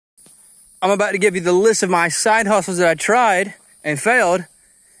I'm about to give you the list of my side hustles that I tried and failed,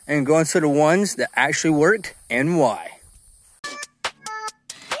 and go into the ones that actually worked and why.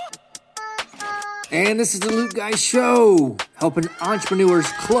 And this is the Loot Guy Show, helping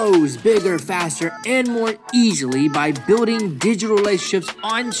entrepreneurs close bigger, faster, and more easily by building digital relationships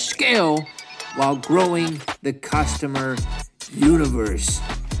on scale while growing the customer universe.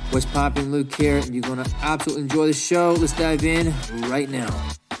 What's poppin', Luke here, and you're gonna absolutely enjoy the show. Let's dive in right now.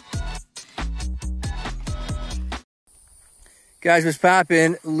 Guys, what's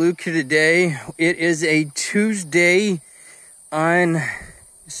poppin'? Luke here today. It is a Tuesday on,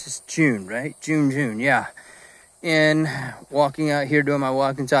 this is June, right? June, yeah. And walking out here doing my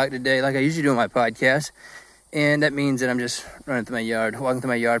walk and talk today, like I usually do on my podcast. And that means that I'm just running through my yard, walking through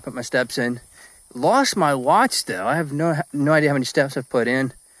my yard, put my steps in. Lost my watch though. I have no idea how many steps I've put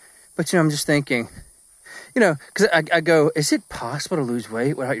in. But, I'm just thinking, because I go, is it possible to lose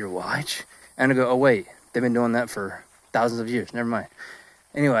weight without your watch? And I go, oh, wait, they've been doing that for thousands of years. Never mind.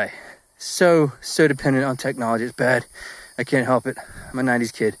 Anyway, so dependent on technology. It's bad. I can't help it. I'm a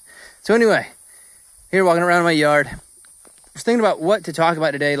 90s kid. So anyway, here walking around my yard, I was thinking about what to talk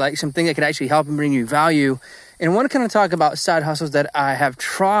about today, like something that could actually help and bring you value. And I want to kind of talk about side hustles that I have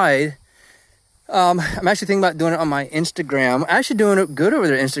tried. I'm actually thinking about doing it on my Instagram. I'm actually doing it good over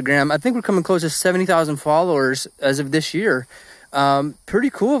there, Instagram. I think we're coming close to 70,000 followers as of this year. Pretty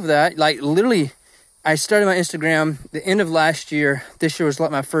cool of that. Like literally, I started my Instagram the end of last year. This year was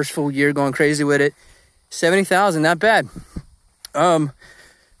like my first full year going crazy with it. 70,000, not bad. And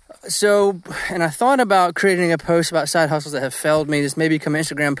I thought about creating a post about side hustles that have failed me. This may become an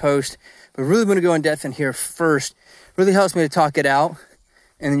Instagram post, but really want to go in depth in here first. Really helps me to talk it out.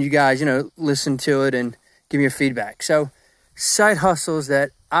 And then you guys, listen to it and give me your feedback. So side hustles that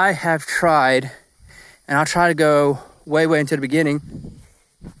I have tried, and I'll try to go way into the beginning.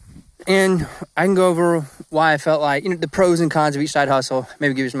 And I can go over why I felt like, the pros and cons of each side hustle,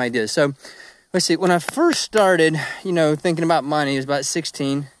 maybe give you some ideas. So let's see, when I first started, thinking about money, it was about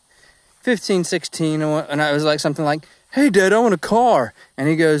 15, 16, and I was like something like, hey, Dad, I want a car. And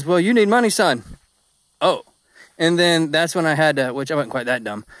he goes, well, you need money, son. Oh. And then that's when I had to, which I wasn't quite that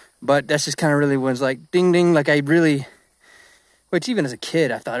dumb, but that's just kind of really was like, ding, ding, like which even as a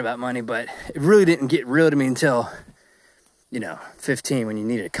kid, I thought about money, but it really didn't get real to me until 15, when you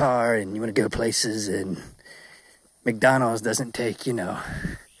need a car and you want to go places, and McDonald's doesn't take, they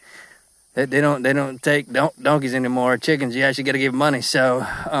don't take donkeys anymore, chickens, you actually got to give money. So,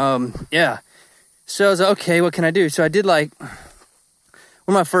 yeah. So I was like, okay, what can I do? So I did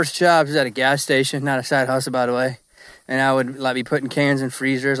one of my first jobs was at a gas station, not a side hustle, by the way. And I would be putting cans in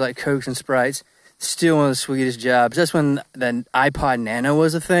freezers like Cokes and Sprites. Still one of the sweetest jobs. That's when the iPod Nano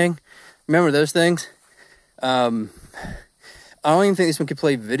was a thing. Remember those things? I don't even think this one could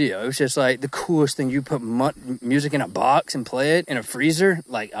play video. It was just like the coolest thing. You put music in a box and play it in a freezer.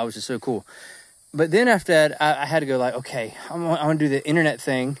 I was just so cool. But then after that, I had to go okay, I want to do the internet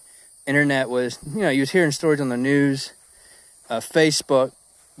thing. Internet was, you was hearing stories on the news. Facebook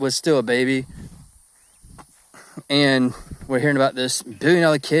was still a baby. And we're hearing about this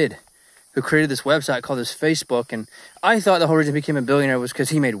billion-dollar kid who created this website called this Facebook. And I thought the whole reason he became a billionaire was because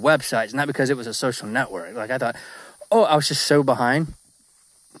he made websites, not because it was a social network. I thought, I was just so behind.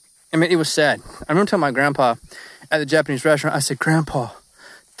 I mean, it was sad. I remember telling my grandpa at the Japanese restaurant, I said, Grandpa,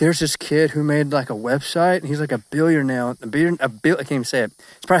 there's this kid who made a website, and he's like a billionaire now. I can't even say it.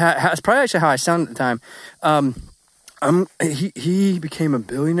 It's probably actually how I sounded at the time. He became a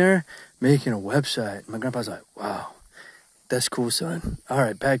billionaire making a website. My grandpa's like, wow, that's cool, son. All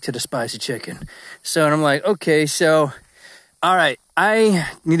right, back to the spicy chicken. So, and I'm like, okay, so, all right, I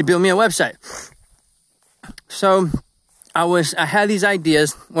need to build me a website. So I had these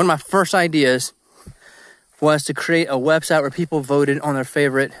ideas. One of my first ideas was to create a website where people voted on their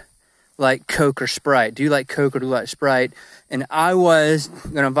favorite, Coke or Sprite. Do you like Coke or do you like Sprite? And I was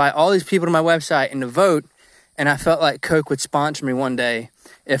going to invite all these people to my website and to vote. And I felt like Coke would sponsor me one day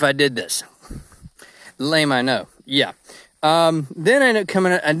if I did this. Lame, I know. Yeah. Then I ended up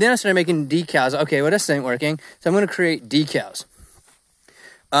coming, and then I started making decals. Okay, well, this ain't working. So I'm going to create decals.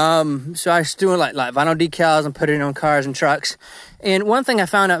 So I was doing like vinyl decals and putting it on cars and trucks. And one thing I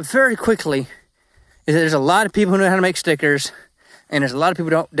found out very quickly is that there's a lot of people who know how to make stickers, and there's a lot of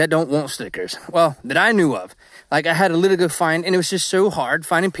people that don't want stickers. Well, that I knew of. I had a little go find, and it was just so hard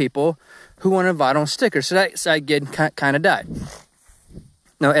finding people who wanted vinyl stickers. So that side gig kind of died.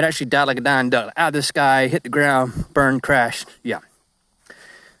 No, it actually died like a dying duck. Out of the sky, hit the ground, burned, crashed. Yeah.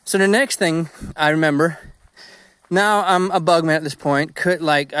 So the next thing I remember, now I'm a bug man at this point. Could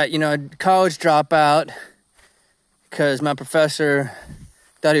a college dropout because my professor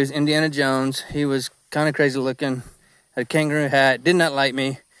Thought he was Indiana Jones. He was kind of crazy looking. Had a kangaroo hat. Did not like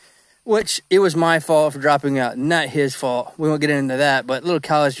me. Which, it was my fault for dropping out. Not his fault. We won't get into that. But a little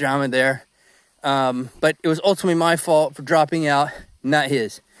college drama there. But it was ultimately my fault for dropping out. Not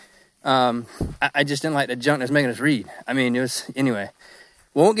his. I just didn't like the junk that's making us read. I mean, it was... Anyway.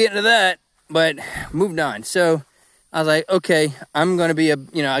 Won't get into that. But moved on. So, I was like, okay, I'm going to be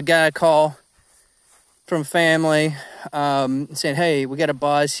I got a call from family saying, hey, we got a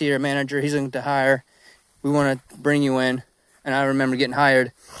boss here, a manager, he's looking to hire. We want to bring you in. And I remember getting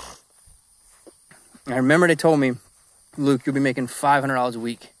hired. I remember they told me, Luke, you'll be making $500 a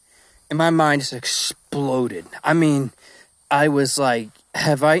week. And my mind just exploded. I mean, I was like,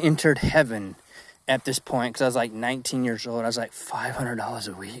 have I entered heaven at this point? Because I was like 19 years old. I was like, $500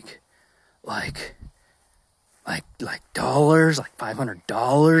 a week? Like dollars, like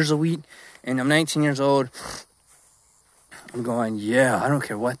 $500 a week. And I'm 19 years old. I'm going, yeah, I don't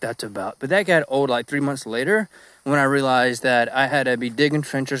care what that's about. But that got old like 3 months later when I realized that I had to be digging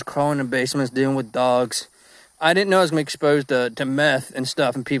trenches, crawling in basements, dealing with dogs. I didn't know I was going to be exposed to meth and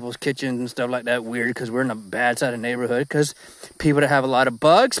stuff in people's kitchens and stuff like that. Weird, because we're in a bad side of the neighborhood. Because people that have a lot of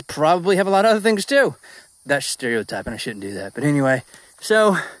bugs probably have a lot of other things too. That's stereotyping. I shouldn't do that. But anyway,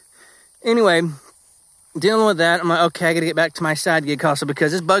 dealing with that, I'm like, okay, I got to get back to my side gig hustle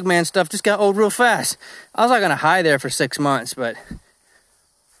because this Bugman stuff just got old real fast. I was not going to hide there for 6 months, but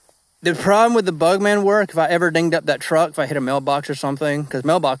the problem with the Bugman work, if I ever dinged up that truck, if I hit a mailbox or something, because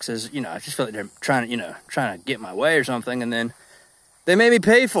mailboxes, I just feel like they're trying to get in my way or something, and then they made me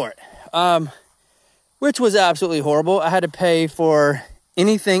pay for it, which was absolutely horrible. I had to pay for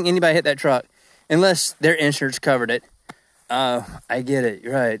anything anybody hit that truck, unless their insurance covered it. I get it.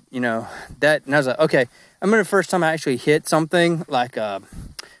 You're right. That, and I was like, okay, I remember the first time I actually hit something like a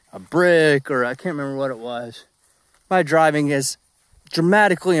brick, or I can't remember what it was. My driving has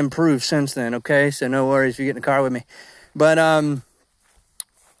dramatically improved since then. Okay. So no worries if you get in the car with me, but, I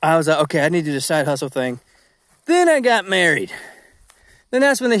was like, okay, I need to do the side hustle thing. Then I got married. Then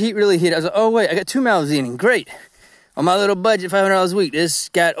that's when the heat really hit. I was like, oh wait, I got 2 mouths eating. Great. On my little budget, $500 a week. This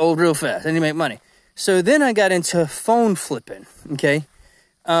got old real fast. I need to make money. So then I got into phone flipping, okay?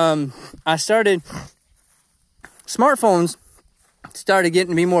 I started, smartphones started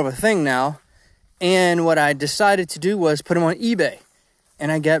getting to be more of a thing now. And what I decided to do was put them on eBay.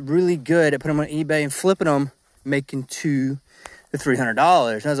 And I got really good at putting them on eBay and flipping them, making $200 to $300.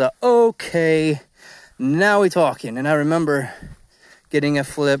 And I was like, okay, now we're talking. And I remember getting a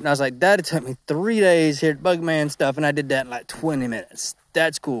flip. And I was like, that took me 3 days here at Bugman stuff. And I did that in like 20 minutes.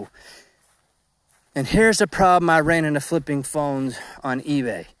 That's cool. And here's the problem I ran into flipping phones on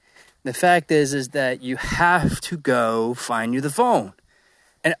eBay. The fact is that you have to go find you the phone.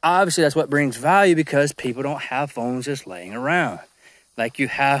 And obviously that's what brings value because people don't have phones just laying around. Like you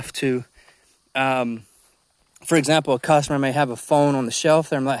have to, for example, a customer may have a phone on the shelf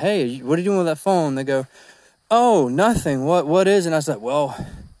there. I'm like, hey, what are you doing with that phone? They go, oh, nothing. What is it? And I was like, well,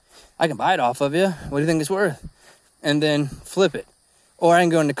 I can buy it off of you. What do you think it's worth? And then flip it. Or I can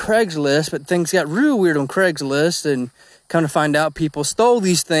go into Craigslist, but things got real weird on Craigslist and come to find out people stole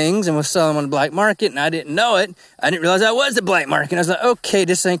these things and was selling them on the black market and I didn't know it. I didn't realize that was the black market. And I was like, okay,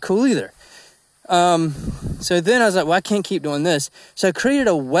 this ain't cool either. So then I was like, well, I can't keep doing this. So I created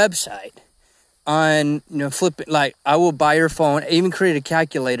a website on, flipping, like I will buy your phone. I even created a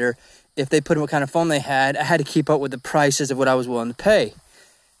calculator. If they put in what kind of phone they had, I had to keep up with the prices of what I was willing to pay.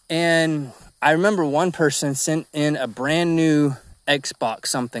 And I remember one person sent in a brand new Xbox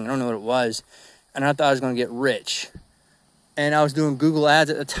something. I don't know what it was. And I thought I was going to get rich. And I was doing Google ads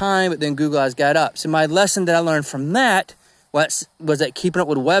at the time, but then Google ads got up. So my lesson that I learned from that was that keeping up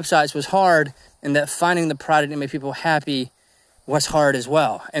with websites was hard and that finding the product that made people happy was hard as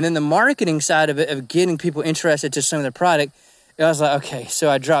well. And then the marketing side of it, of getting people interested to some of the product, I was like, okay, so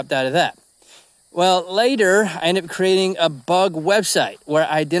I dropped out of that. Well, later, I ended up creating a bug website where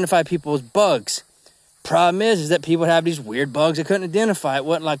I identify people's bugs. Problem is that people have these weird bugs they couldn't identify. It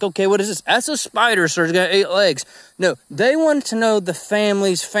wasn't like, okay, what is this? That's a spider, sir. It's got 8 legs. No, they wanted to know the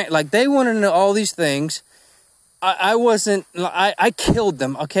family's, like they wanted to know all these things. I killed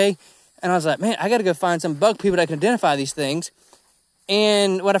them, okay? And I was like, man, I got to go find some bug people that can identify these things.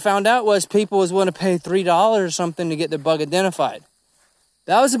 And what I found out was people was willing to pay $3 or something to get their bug identified.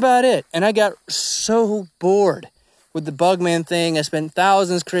 That was about it. And I got so bored with the Bugman thing. I spent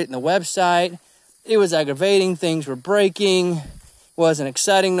thousands creating the website. It was aggravating. Things were breaking. Wasn't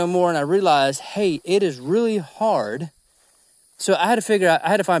exciting no more. And I realized, hey, it is really hard. So I had to figure out, I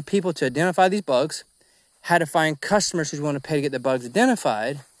had to find people to identify these bugs. Had to find customers who want to pay to get the bugs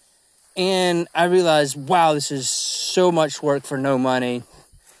identified. And I realized, wow, this is so much work for no money.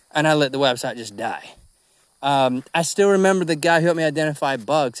 and I let the website just die. I still remember the guy who helped me identify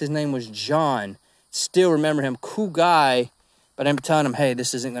bugs. His name was John. Still remember him. Cool guy. But I'm telling him, hey,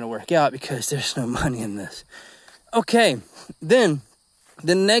 this isn't going to work out because there's no money in this. Okay. Then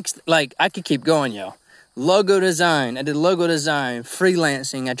the next, like, I could keep going, yo. Logo design. I did logo design,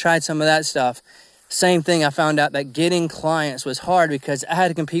 freelancing. I tried some of that stuff. Same thing. I found out that getting clients was hard because I had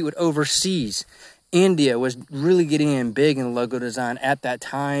to compete with overseas. India was really getting in big in logo design at that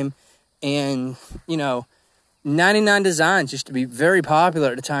time. And, 99 Designs used to be very popular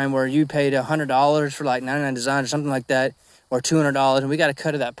at the time, where you paid $100 for like 99 Designs or something like that, or $200, and we got a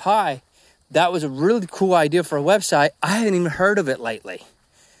cut of that pie. That was a really cool idea for a website. I haven't even heard of it lately.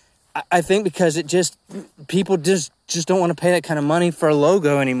 I think because people just don't want to pay that kind of money for a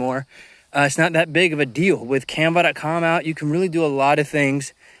logo anymore. It's not that big of a deal. With Canva.com out, you can really do a lot of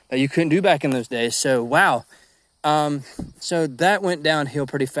things that you couldn't do back in those days. So, wow. So that went downhill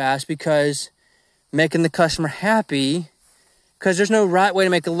pretty fast because making the customer happy, because there's no right way to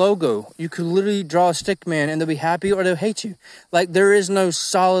make a logo. You could literally draw a stick man and they'll be happy or they'll hate you. Like, there is no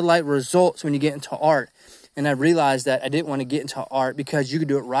solid like results when you get into art. And I realized that I didn't want to get into art because you could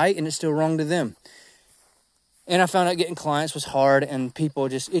do it right and it's still wrong to them. And I found out getting clients was hard, and people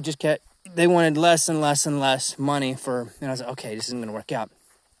they wanted less and less and less money and I was like, okay, this isn't going to work out.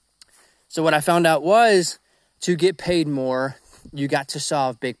 So what I found out was, to get paid more, you got to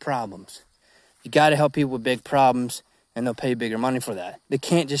solve big problems. You got to help people with big problems, and they'll pay you bigger money for that. They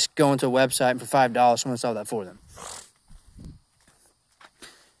can't just go into a website and for $5, someone solve that for them.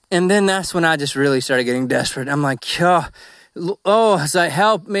 And then that's when I just really started getting desperate. I'm like, it's like,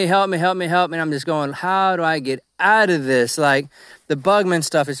 help me. And I'm just going, how do I get out of this? Like, the Bugman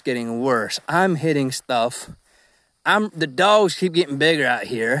stuff is getting worse. I'm hitting stuff. The dogs keep getting bigger out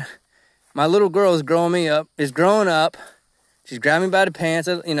here. My little girl is growing up. She's grabbing me by the pants.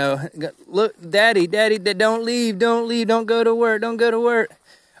 Look, daddy, don't leave, don't go to work.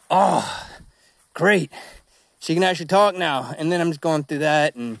 Oh, great. She can actually talk now. And then I'm just going through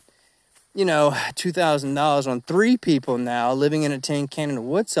that, and, $2,000 on 3 people now, living in a tin can in the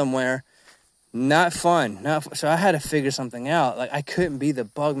woods somewhere. Not fun. So I had to figure something out. Like, I couldn't be the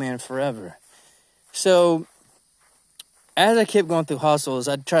bug man forever. So as I kept going through hustles,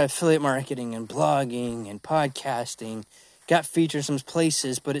 I'd try affiliate marketing and blogging and podcasting. Got featured in some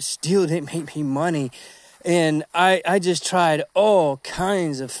places, but it still didn't make me money. And I just tried all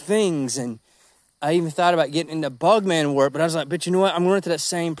kinds of things. And I even thought about getting into bugman work, but I was like, but you know what? I'm running into that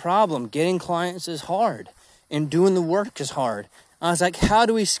same problem. Getting clients is hard, and doing the work is hard. I was like, how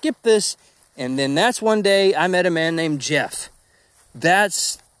do we skip this? And then that's one day I met a man named Jeff.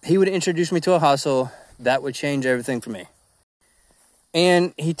 He would introduce me to a hustle that would change everything for me.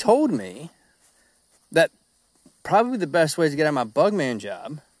 And he told me that probably the best way to get out of my bugman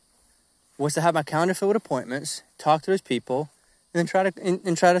job was to have my calendar filled with appointments, talk to those people, and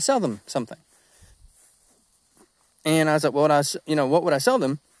then try to sell them something. And I was like, well, what would I sell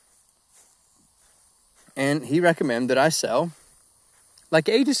them? And he recommended that I sell like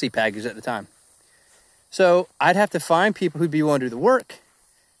agency packages at the time. So I'd have to find people who'd be willing to do the work.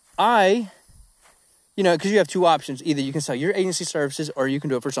 Because you have 2 options. Either you can sell your agency services or you can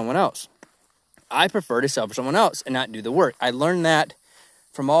do it for someone else. I prefer to sell for someone else and not do the work. I learned that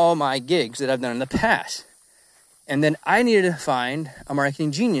from all my gigs that I've done in the past. And then I needed to find a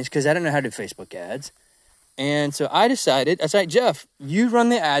marketing genius because I didn't know how to do Facebook ads. And so I decided, I was like, Jeff, you run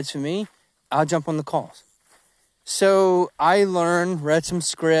the ads for me. I'll jump on the calls. So I read some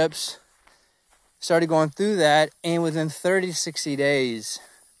scripts, started going through that. And within 30 to 60 days,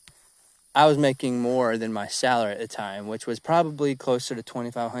 I was making more than my salary at the time, which was probably closer to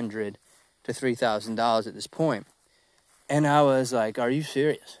 $2,500 to $3,000 at this point. And I was like, are you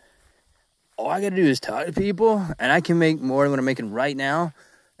serious? All I got to do is talk to people, and I can make more than what I'm making right now.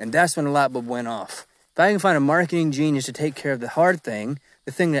 And that's when the light bulb went off. If I can find a marketing genius to take care of the hard thing,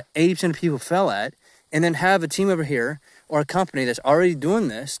 the thing that 80% of people fail at, and then have a team over here or a company that's already doing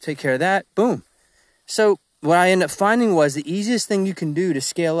this, take care of that, boom. So what I ended up finding was the easiest thing you can do to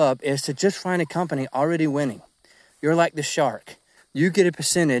scale up is to just find a company already winning. You're like the shark. You get a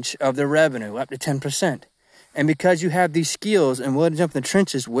percentage of their revenue, up to 10%. And because you have these skills and willing to jump in the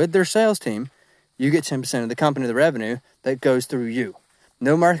trenches with their sales team, you get 10% of the company, the revenue that goes through you.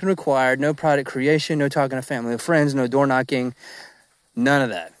 No marketing required, no product creation, no talking to family and friends, no door knocking, none of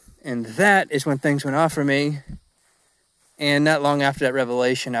that. And that is when things went off for me. And not long after that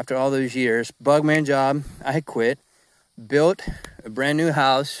revelation, after all those years, bugman job, I had quit, built a brand new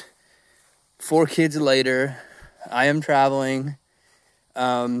house, 4 kids later, I am traveling.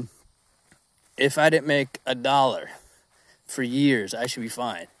 If I didn't make $1 for years, I should be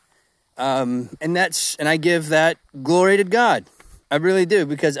fine. And I give that glory to God. I really do,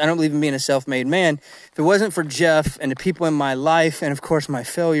 because I don't believe in being a self-made man. If it wasn't for Jeff and the people in my life and, of course, my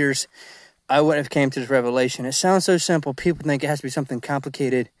failures, I wouldn't have came to this revelation. It sounds so simple. People think it has to be something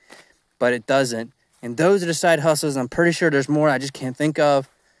complicated, but it doesn't. And those are the side hustles. I'm pretty sure there's more I just can't think of.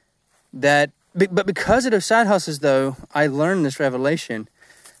 But because of those side hustles, though, I learned this revelation,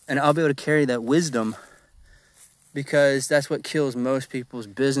 and I'll be able to carry that wisdom, because that's what kills most people's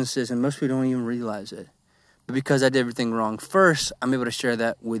businesses, and most people don't even realize it. But because I did everything wrong first, I'm able to share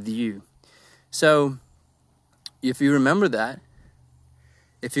that with you. So if you remember that,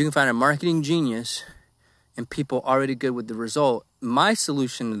 if you can find a marketing genius and people already good with the result, my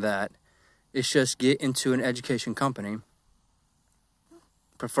solution to that is just get into an education company,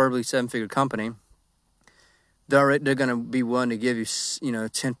 preferably 7-figure company. They're going to be willing to give you,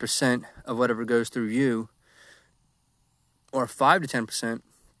 10% of whatever goes through you, or 5 to 10%,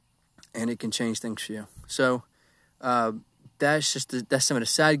 and it can change things for you. So that's some of the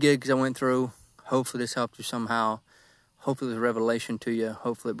side gigs I went through. Hopefully this helped you somehow. Hopefully it was a revelation to you.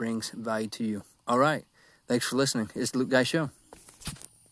 Hopefully it brings value to you. All right. Thanks for listening. It's the Luke Guy Show.